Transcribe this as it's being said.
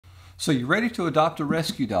So you're ready to adopt a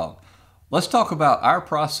rescue dog. Let's talk about our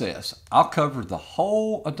process. I'll cover the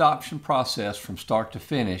whole adoption process from start to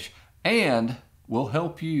finish, and we'll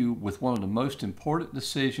help you with one of the most important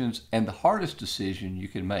decisions and the hardest decision you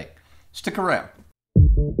can make. Stick around.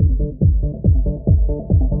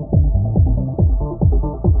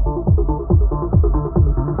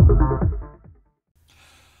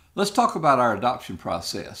 Let's talk about our adoption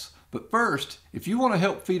process. But first, if you want to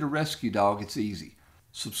help feed a rescue dog, it's easy.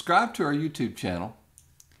 Subscribe to our YouTube channel.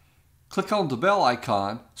 Click on the bell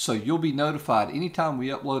icon so you'll be notified anytime we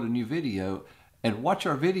upload a new video, and watch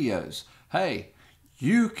our videos. Hey,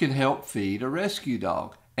 you can help feed a rescue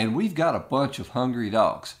dog, and we've got a bunch of hungry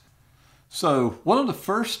dogs. So one of the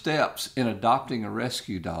first steps in adopting a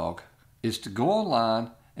rescue dog is to go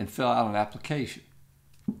online and fill out an application.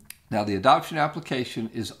 Now, the adoption application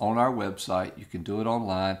is on our website. You can do it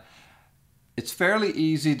online. It's fairly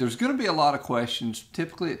easy. There's going to be a lot of questions.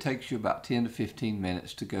 Typically, it takes you about 10 to 15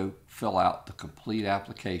 minutes to go fill out the complete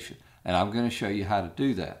application, and I'm going to show you how to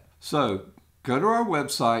do that. So go to our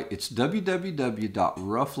website. It's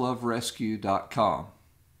www.ruffloverescue.com.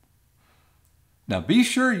 Now, be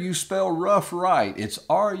sure you spell Ruff right. It's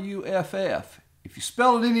R-U-F-F. If you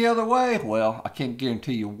spell it any other way, well, I can't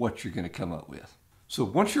guarantee you what you're going to come up with. So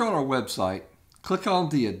once you're on our website, click on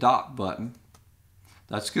the Adopt button.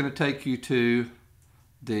 That's going to take you to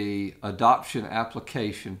the adoption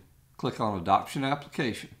application. Click on Adoption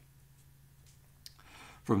Application.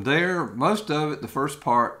 From there, most of it, the first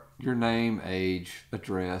part, your name, age,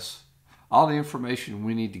 address, all the information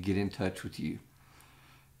we need to get in touch with you.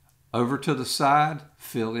 Over to the side,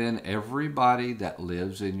 fill in everybody that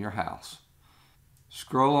lives in your house.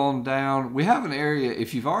 Scroll on down. We have an area,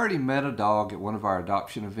 if you've already met a dog at one of our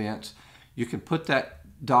adoption events, you can put that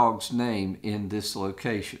dog's name in this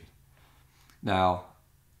location. Now,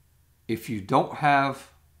 if you don't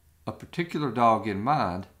have a particular dog in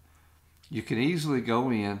mind, you can easily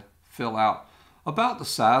go in, fill out about the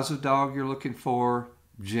size of dog you're looking for,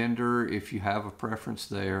 gender if you have a preference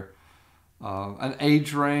there, an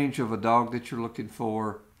age range of a dog that you're looking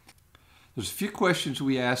for. There's a few questions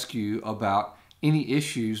we ask you about any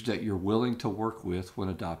issues that you're willing to work with when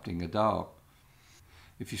adopting a dog.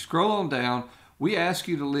 If you scroll on down, we ask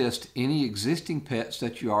you to list any existing pets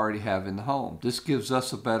that you already have in the home. This gives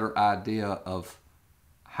us a better idea of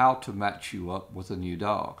how to match you up with a new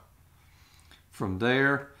dog. From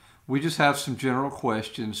there, we just have some general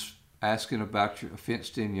questions asking about your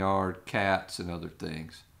fenced-in yard, cats, and other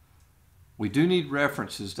things. We do need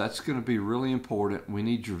references. That's going to be really important. We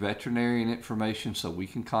need your veterinarian information so we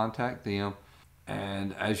can contact them.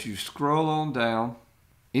 And as you scroll on down,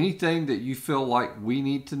 anything that you feel like we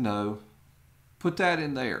need to know, put that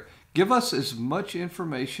in there. Give us as much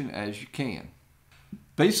information as you can.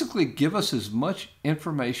 Basically, give us as much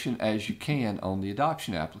information as you can on the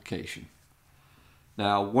adoption application.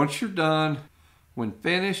 Now, once you're done, when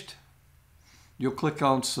finished, you'll click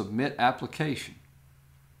on Submit Application.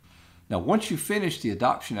 Now, once you finish the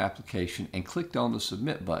adoption application and clicked on the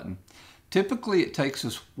Submit button, typically it takes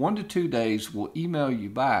us 1 to 2 days. We'll email you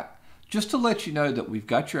back just to let you know that we've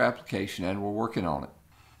got your application and we're working on it.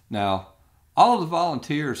 Now, all of the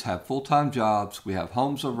volunteers have full-time jobs. We have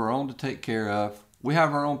homes of our own to take care of. We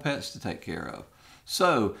have our own pets to take care of.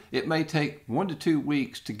 So it may take 1 to 2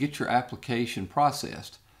 weeks to get your application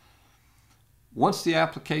processed. Once the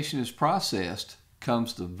application is processed,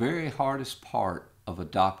 comes the very hardest part of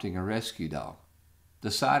adopting a rescue dog,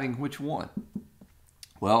 deciding which one.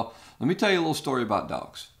 Well, let me tell you a little story about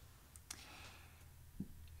dogs.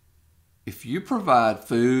 If you provide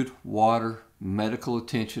food, water, medical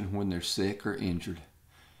attention when they're sick or injured,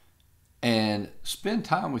 and spend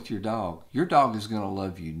time with your dog is going to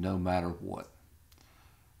love you no matter what.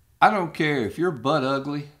 I don't care if you're butt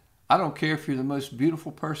ugly. I don't care if you're the most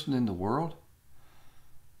beautiful person in the world.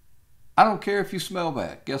 I don't care if you smell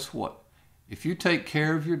bad. Guess what? If you take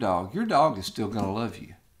care of your dog is still going to love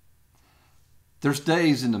you. There's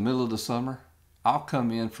days in the middle of the summer, I'll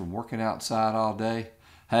come in from working outside all day.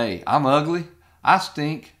 Hey, I'm ugly, I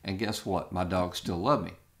stink, and guess what? My dogs still love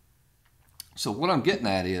me. So what I'm getting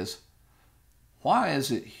at is, why is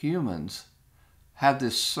it humans have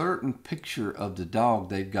this certain picture of the dog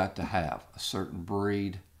they've got to have? A certain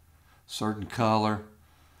breed, certain color.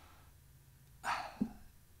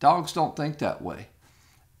 Dogs don't think that way.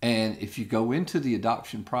 And if you go into the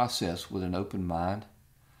adoption process with an open mind,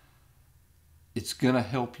 it's going to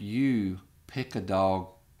help you pick a dog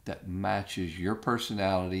that matches your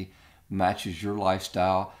personality, matches your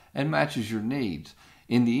lifestyle, and matches your needs.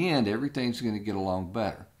 In the end, everything's going to get along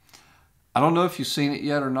better. I don't know if you've seen it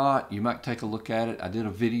yet or not. You might take a look at it. I did a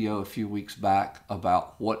video a few weeks back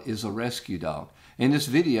about what is a rescue dog. In this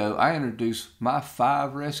video, I introduced my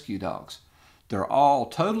 5 rescue dogs. They're all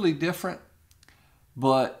totally different,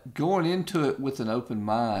 but going into it with an open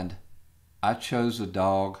mind, I chose a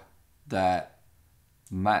dog that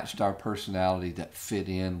matched our personality, that fit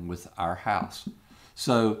in with our house.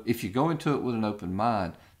 So if you go into it with an open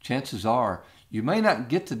mind, chances are you may not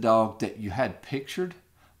get the dog that you had pictured,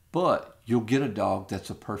 but you'll get a dog that's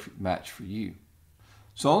a perfect match for you.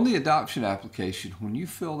 So on the adoption application, when you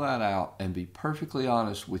fill that out and be perfectly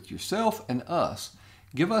honest with yourself and us,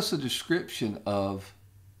 give us a description of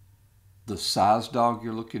the size dog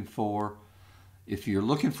you're looking for. If you're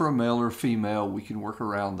looking for a male or a female, we can work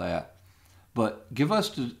around that. But give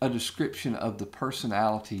us a description of the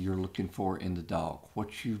personality you're looking for in the dog,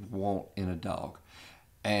 what you want in a dog.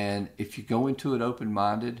 And if you go into it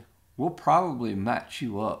open-minded, we'll probably match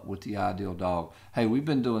you up with the ideal dog. Hey, we've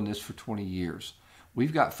been doing this for 20 years.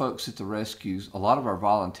 We've got folks at the rescues, a lot of our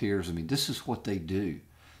volunteers, I mean, this is what they do.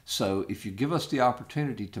 So if you give us the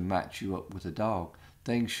opportunity to match you up with a dog,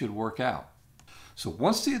 things should work out. So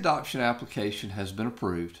once the adoption application has been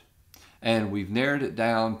approved and we've narrowed it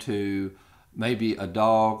down to maybe a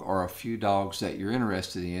dog or a few dogs that you're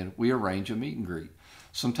interested in, we arrange a meet and greet.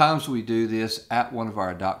 Sometimes we do this at one of our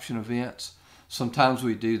adoption events. Sometimes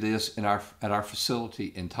we do this at our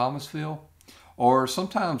facility in Thomasville, or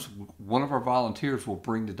sometimes one of our volunteers will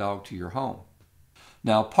bring the dog to your home.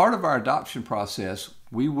 Now, part of our adoption process,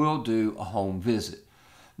 we will do a home visit.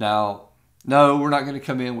 Now, no, we're not going to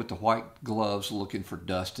come in with the white gloves looking for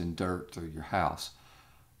dust and dirt through your house.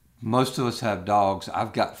 Most of us have dogs.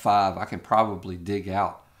 I've got 5. I can probably dig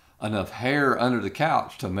out enough hair under the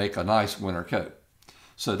couch to make a nice winter coat.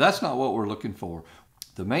 So that's not what we're looking for.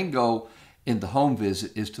 The main goal in the home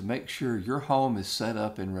visit is to make sure your home is set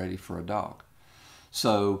up and ready for a dog.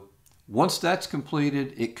 So once that's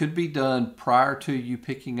completed, it could be done prior to you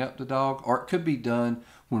picking up the dog, or it could be done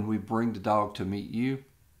when we bring the dog to meet you.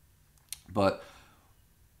 But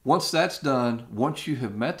once that's done, once you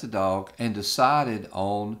have met the dog and decided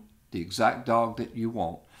on the exact dog that you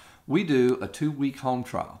want, we do a 2-week home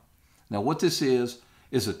trial. Now what this is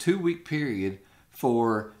a 2-week period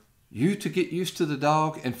for you to get used to the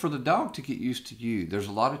dog and for the dog to get used to you. There's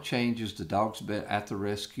a lot of changes. The dog's been at the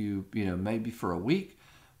rescue, maybe for a week,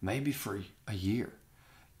 maybe for a year.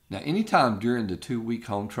 Now, anytime during the 2-week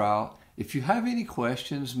home trial, if you have any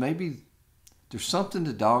questions, maybe there's something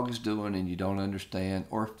the dog is doing and you don't understand,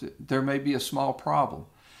 or if there may be a small problem,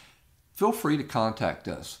 feel free to contact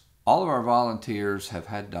us. All of our volunteers have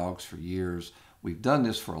had dogs for years. We've done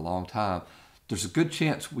this for a long time. There's a good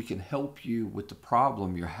chance we can help you with the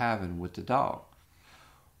problem you're having with the dog.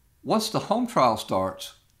 Once the home trial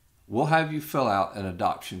starts, we'll have you fill out an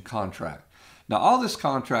adoption contract. Now, all this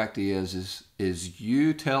contract is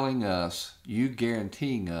you telling us, you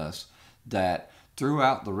guaranteeing us that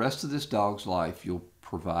throughout the rest of this dog's life, you'll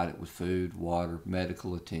provide it with food, water,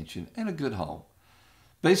 medical attention, and a good home.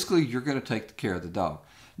 Basically, you're going to take care of the dog.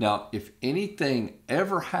 Now, if anything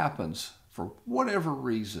ever happens for whatever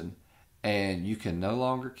reason, and you can no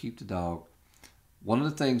longer keep the dog, one of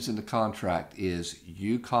the things in the contract is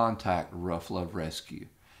you contact Ruff Love Rescue.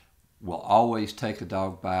 We'll always take a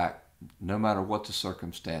dog back, no matter what the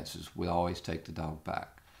circumstances. We'll always take the dog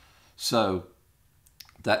back. So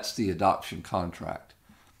that's the adoption contract.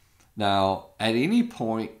 Now, at any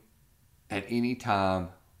point, at any time,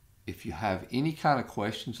 if you have any kind of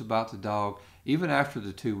questions about the dog, even after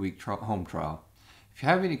the 2-week home trial, if you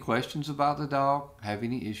have any questions about the dog, have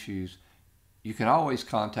any issues, you can always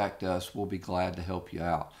contact us. We'll be glad to help you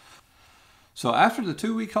out. So after the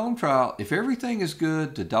 2-week home trial, if everything is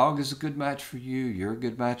good, the dog is a good match for you, you're a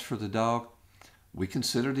good match for the dog, we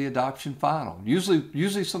consider the adoption final.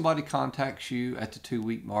 Usually somebody contacts you at the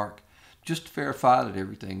 2-week mark just to verify that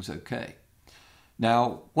everything's okay.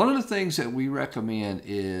 Now, one of the things that we recommend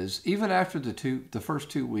is even after the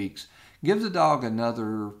first 2 weeks, give the dog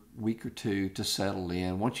another week or 2 to settle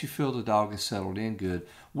in. Once you feel the dog is settled in good,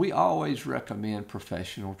 we always recommend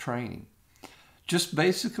professional training. Just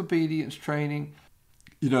basic obedience training.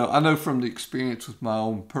 I know from the experience with my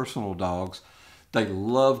own personal dogs, they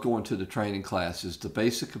love going to the training classes. The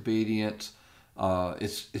basic obedience,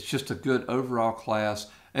 it's just a good overall class.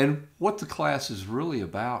 And what the class is really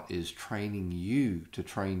about is training you to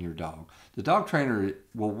train your dog. The dog trainer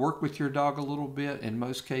will work with your dog a little bit in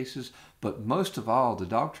most cases, but most of all, the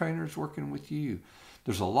dog trainer is working with you.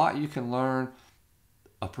 There's a lot you can learn.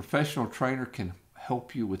 A professional trainer can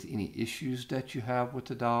help you with any issues that you have with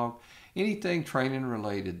the dog. Anything training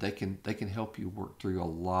related, they can help you work through a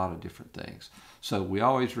lot of different things. So we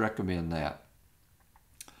always recommend that.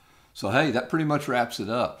 So hey, that pretty much wraps it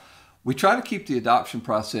up. We try to keep the adoption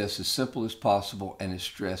process as simple as possible and as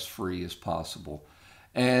stress-free as possible.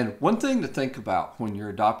 And one thing to think about when you're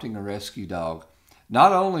adopting a rescue dog,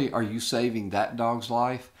 not only are you saving that dog's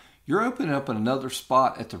life, you're opening up another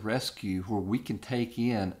spot at the rescue where we can take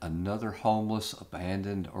in another homeless,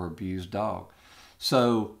 abandoned, or abused dog.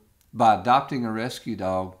 So by adopting a rescue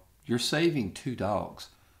dog, you're saving 2 dogs.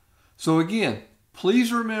 So again,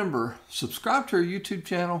 please remember, subscribe to our YouTube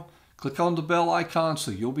channel, click on the bell icon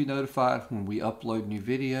so you'll be notified when we upload new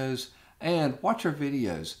videos, and watch our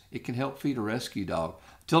videos. It can help feed a rescue dog.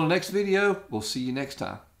 Until the next video, we'll see you next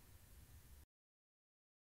time.